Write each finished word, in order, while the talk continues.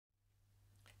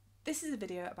This is a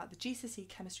video about the GCSE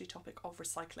Chemistry topic of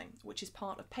recycling, which is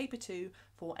part of Paper 2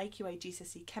 for AQA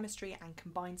GCSE Chemistry and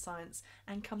Combined Science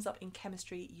and comes up in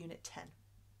Chemistry Unit 10.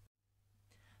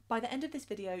 By the end of this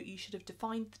video, you should have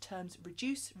defined the terms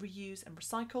reduce, reuse and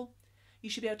recycle.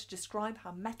 You should be able to describe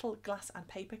how metal, glass and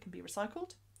paper can be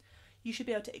recycled. You should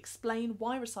be able to explain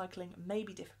why recycling may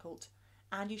be difficult,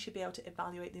 and you should be able to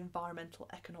evaluate the environmental,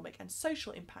 economic and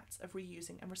social impacts of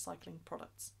reusing and recycling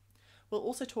products. We'll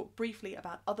also talk briefly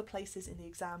about other places in the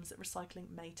exams that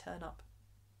recycling may turn up.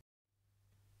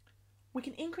 We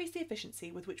can increase the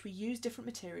efficiency with which we use different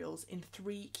materials in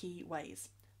three key ways.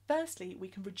 Firstly, we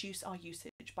can reduce our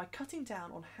usage by cutting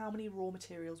down on how many raw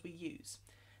materials we use.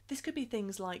 This could be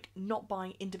things like not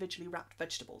buying individually wrapped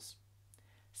vegetables.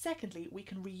 Secondly, we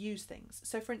can reuse things.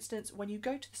 So for instance, when you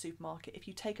go to the supermarket, if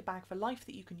you take a bag for life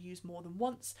that you can use more than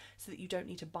once so that you don't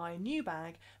need to buy a new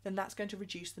bag, then that's going to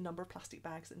reduce the number of plastic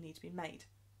bags that need to be made.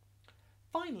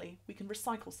 Finally, we can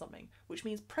recycle something, which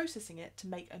means processing it to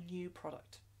make a new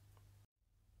product.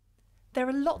 There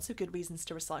are lots of good reasons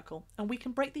to recycle, and we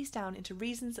can break these down into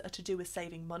reasons that are to do with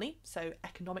saving money, so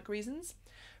economic reasons,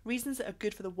 reasons that are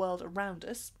good for the world around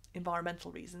us,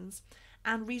 environmental reasons,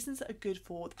 and reasons that are good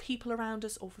for the people around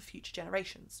us or for future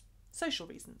generations, social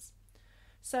reasons.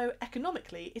 So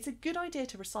economically, it's a good idea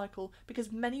to recycle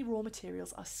because many raw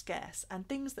materials are scarce and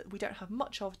things that we don't have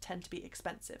much of tend to be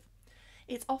expensive.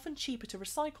 It's often cheaper to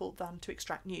recycle than to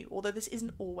extract new, although this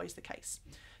isn't always the case.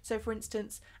 So for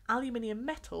instance, aluminium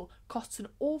metal costs an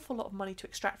awful lot of money to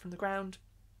extract from the ground,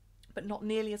 but not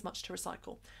nearly as much to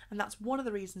recycle, and that's one of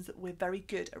the reasons that we're very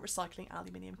good at recycling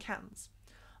aluminium cans.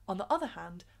 On the other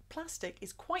hand, plastic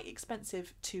is quite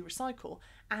expensive to recycle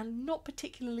and not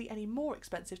particularly any more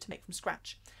expensive to make from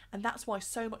scratch, and that's why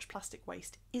so much plastic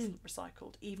waste isn't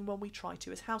recycled, even when we try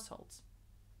to as households.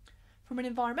 From an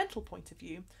environmental point of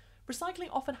view, recycling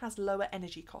often has lower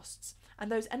energy costs,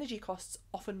 and those energy costs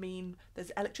often mean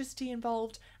there's electricity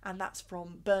involved, and that's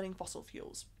from burning fossil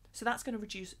fuels. So that's going to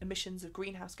reduce emissions of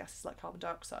greenhouse gases like carbon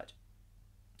dioxide.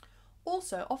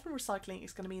 Also, often recycling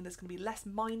is going to mean there's going to be less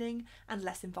mining and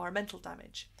less environmental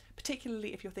damage,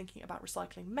 particularly if you're thinking about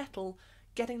recycling metal.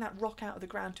 Getting that rock out of the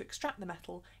ground to extract the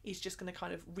metal is just going to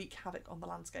kind of wreak havoc on the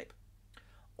landscape.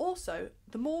 Also,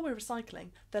 the more we're recycling,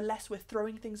 the less we're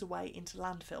throwing things away into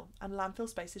landfill, and landfill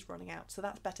space is running out, so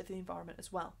that's better for the environment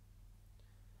as well.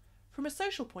 From a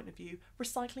social point of view,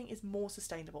 recycling is more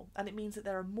sustainable, and it means that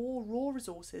there are more raw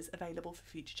resources available for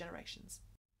future generations.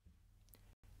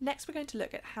 Next, we're going to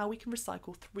look at how we can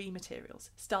recycle three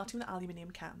materials, starting with aluminium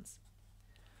cans.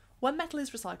 When metal is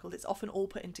recycled, it's often all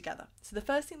put in together, so the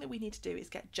first thing that we need to do is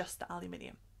get just the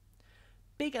aluminium.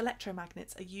 Big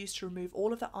electromagnets are used to remove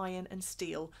all of the iron and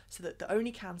steel so that the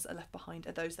only cans that are left behind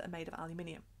are those that are made of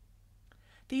aluminium.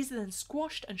 These are then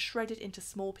squashed and shredded into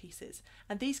small pieces,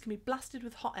 and these can be blasted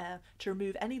with hot air to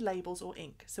remove any labels or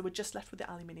ink, so we're just left with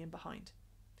the aluminium behind.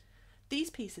 These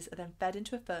pieces are then fed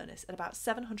into a furnace at about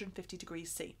 750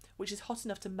 degrees C, which is hot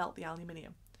enough to melt the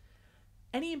aluminium.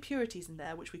 Any impurities in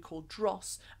there, which we call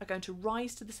dross, are going to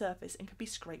rise to the surface and can be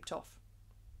scraped off.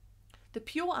 The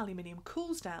pure aluminium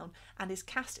cools down and is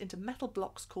cast into metal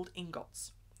blocks called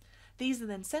ingots. These are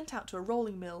then sent out to a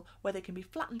rolling mill where they can be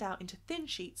flattened out into thin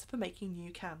sheets for making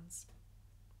new cans.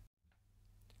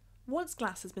 Once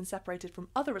glass has been separated from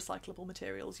other recyclable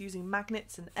materials using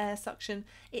magnets and air suction,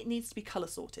 it needs to be colour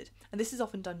sorted, and this is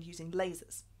often done using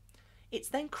lasers. It's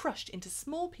then crushed into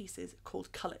small pieces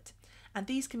called cullet, and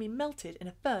these can be melted in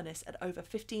a furnace at over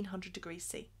 1500 degrees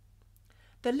C.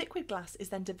 The liquid glass is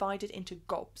then divided into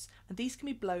gobs, and these can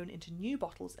be blown into new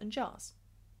bottles and jars.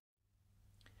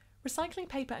 Recycling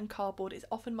paper and cardboard is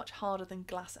often much harder than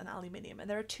glass and aluminium, and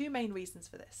there are two main reasons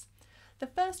for this. The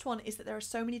first one is that there are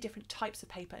so many different types of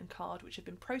paper and card which have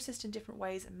been processed in different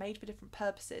ways and made for different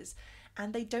purposes,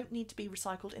 and they don't need to be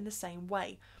recycled in the same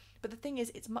way. But the thing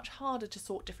is, it's much harder to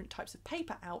sort different types of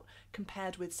paper out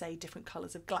compared with, say, different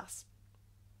colours of glass.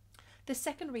 The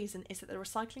second reason is that the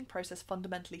recycling process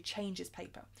fundamentally changes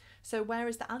paper. So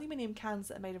whereas the aluminium cans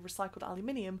that are made of recycled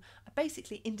aluminium are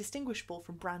basically indistinguishable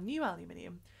from brand new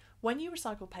aluminium, when you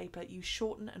recycle paper, you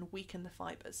shorten and weaken the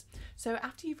fibres. So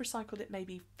after you've recycled it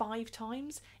maybe 5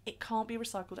 times, it can't be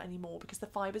recycled anymore because the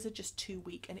fibres are just too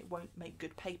weak and it won't make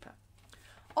good paper.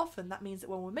 Often that means that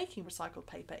when we're making recycled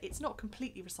paper, it's not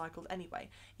completely recycled anyway.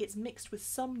 It's mixed with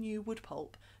some new wood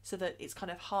pulp so that it's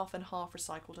kind of half and half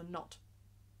recycled and not.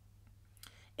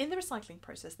 In the recycling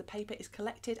process, the paper is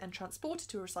collected and transported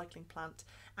to a recycling plant,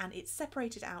 and it's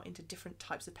separated out into different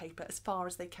types of paper as far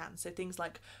as they can. So things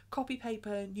like copy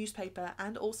paper, newspaper,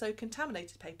 and also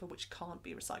contaminated paper which can't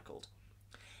be recycled.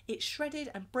 It's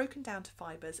shredded and broken down to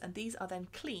fibres, and these are then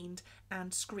cleaned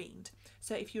and screened.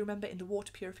 So if you remember in the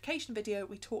water purification video,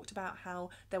 we talked about how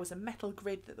there was a metal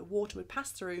grid that the water would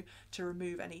pass through to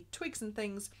remove any twigs and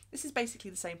things. This is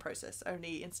basically the same process,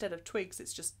 only instead of twigs,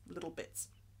 it's just little bits.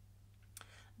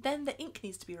 Then the ink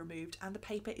needs to be removed and the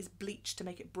paper is bleached to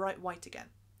make it bright white again.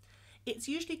 It's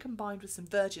usually combined with some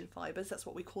virgin fibres, that's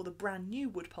what we call the brand new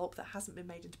wood pulp that hasn't been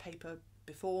made into paper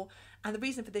before, and the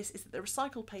reason for this is that the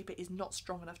recycled paper is not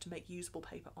strong enough to make usable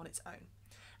paper on its own.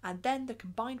 And then the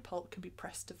combined pulp can be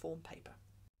pressed to form paper.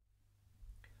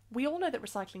 We all know that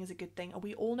recycling is a good thing, and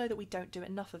we all know that we don't do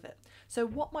enough of it. So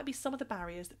what might be some of the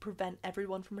barriers that prevent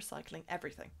everyone from recycling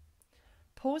everything?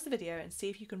 Pause the video and see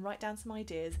if you can write down some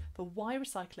ideas for why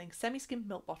recycling semi-skimmed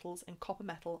milk bottles and copper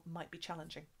metal might be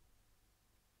challenging.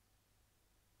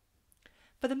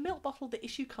 For the milk bottle, the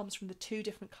issue comes from the two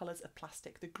different colours of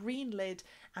plastic, the green lid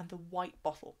and the white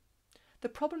bottle. The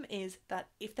problem is that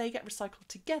if they get recycled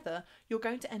together, you're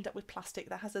going to end up with plastic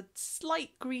that has a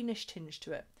slight greenish tinge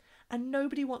to it. And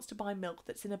nobody wants to buy milk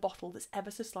that's in a bottle that's ever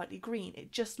so slightly green.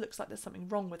 It just looks like there's something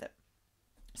wrong with it.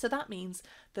 So that means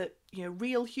that,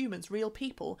 real humans, real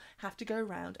people have to go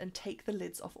around and take the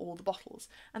lids off all the bottles.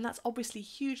 And that's obviously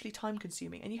hugely time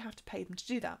consuming and you have to pay them to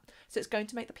do that. So it's going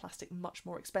to make the plastic much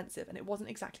more expensive, and it wasn't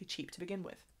exactly cheap to begin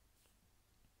with.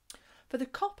 For the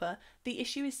copper, the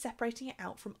issue is separating it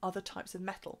out from other types of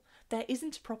metal. There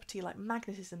isn't a property like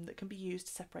magnetism that can be used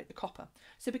to separate the copper.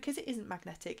 So because it isn't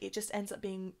magnetic, it just ends up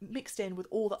being mixed in with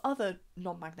all the other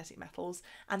non-magnetic metals,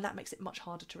 and that makes it much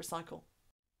harder to recycle.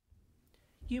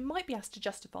 You might be asked to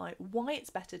justify why it's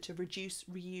better to reduce,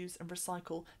 reuse and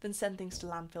recycle than send things to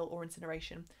landfill or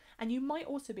incineration, and you might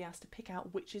also be asked to pick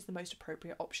out which is the most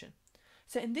appropriate option.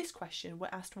 So in this question, we're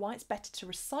asked why it's better to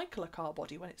recycle a car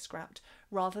body when it's scrapped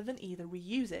rather than either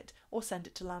reuse it or send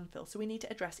it to landfill, so we need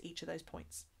to address each of those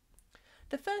points.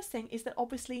 The first thing is that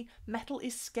obviously metal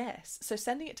is scarce, so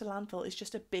sending it to landfill is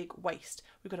just a big waste.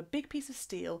 We've got a big piece of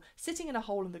steel sitting in a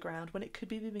hole in the ground when it could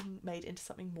be being made into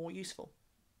something more useful.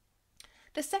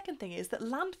 The second thing is that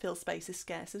landfill space is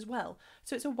scarce as well,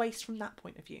 so it's a waste from that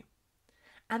point of view.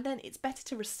 And then it's better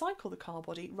to recycle the car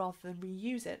body rather than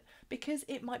reuse it, because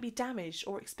it might be damaged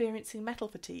or experiencing metal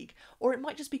fatigue, or it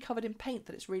might just be covered in paint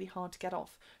that it's really hard to get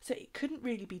off, so it couldn't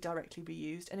really be directly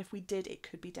reused, and if we did, it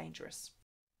could be dangerous.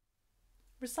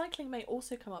 Recycling may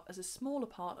also come up as a smaller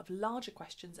part of larger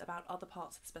questions about other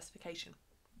parts of the specification.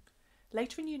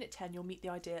 Later in Unit 10 you'll meet the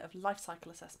idea of life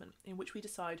cycle assessment, in which we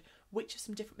decide which of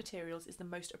some different materials is the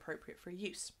most appropriate for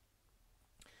use.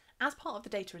 As part of the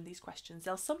data in these questions,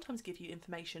 they'll sometimes give you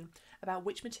information about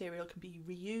which material can be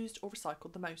reused or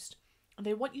recycled the most, and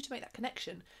they want you to make that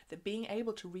connection that being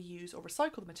able to reuse or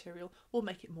recycle the material will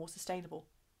make it more sustainable.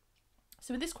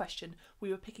 So in this question, we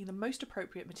were picking the most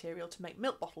appropriate material to make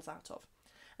milk bottles out of,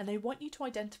 and they want you to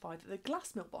identify that the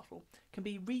glass milk bottle can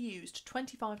be reused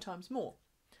 25 times more,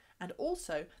 and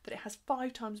also that it has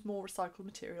 5 times more recycled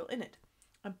material in it,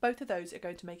 and both of those are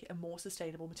going to make it a more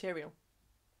sustainable material.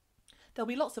 There'll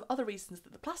be lots of other reasons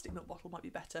that the plastic milk bottle might be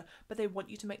better, but they want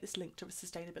you to make this link to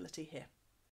sustainability here.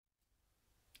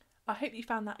 I hope you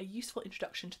found that a useful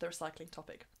introduction to the recycling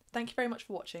topic. Thank you very much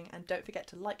for watching, and don't forget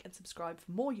to like and subscribe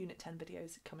for more Unit 10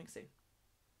 videos coming soon.